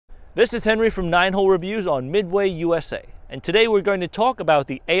This is Henry from 9-Hole Reviews on Midway USA, and today we're going to talk about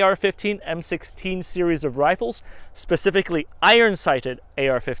the AR-15 M16 series of rifles, specifically iron-sighted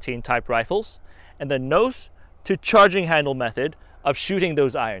AR-15 type rifles, and the nose to charging handle method of shooting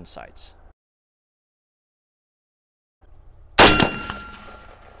those iron sights.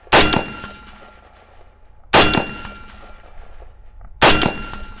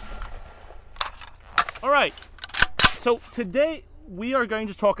 All right, so today we are going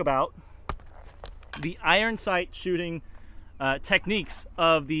to talk about the iron sight shooting techniques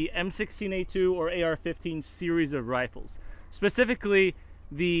of the M16A2 or AR-15 series of rifles. Specifically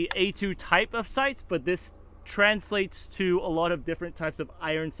the A2 type of sights, but this translates to a lot of different types of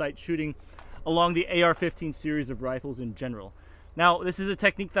iron sight shooting along the AR-15 series of rifles in general. Now, this is a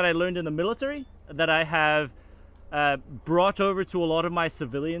technique that I learned in the military that I have brought over to a lot of my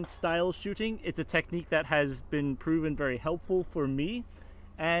civilian style shooting. It's a technique that has been proven very helpful for me,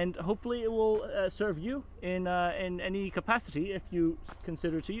 and hopefully it will serve you in any capacity if you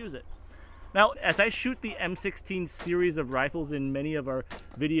consider to use it. Now, as I shoot the M16 series of rifles in many of our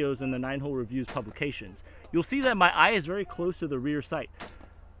videos in the 9-Hole Reviews publications, you'll see that my eye is very close to the rear sight.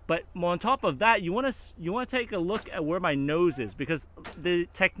 But on top of that, you want to take a look at where my nose is, because the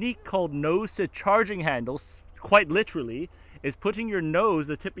technique called nose to charging handles, quite literally, is putting your nose,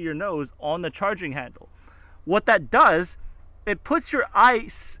 the tip of your nose, on the charging handle. What that does, it puts your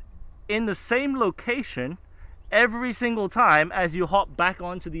eyes in the same location every single time as you hop back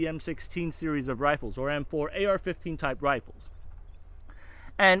onto the M16 series of rifles, or M4 AR-15 type rifles.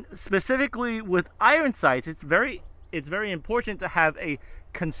 And specifically with iron sights, it's very important to have a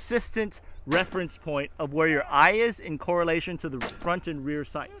consistent reference point of where your eye is in correlation to the front and rear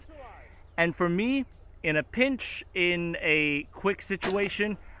sights. And for me, in a pinch, in a quick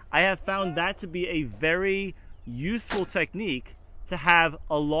situation, I have found that to be a very useful technique to have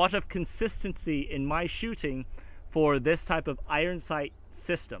a lot of consistency in my shooting for this type of iron sight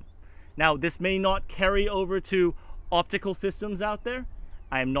system. Now, this may not carry over to optical systems out there.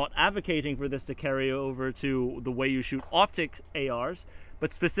 I am not advocating for this to carry over to the way you shoot optic ARs,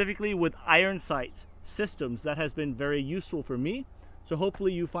 but specifically with iron sight systems, that has been very useful for me. So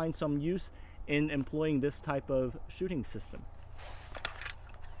hopefully you find some use in employing this type of shooting system.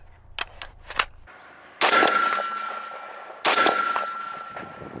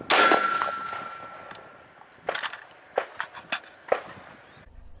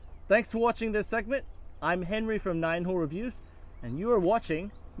 Thanks for watching this segment. I'm Henry from 9-Hole Reviews, and you are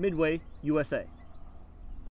watching Midway USA.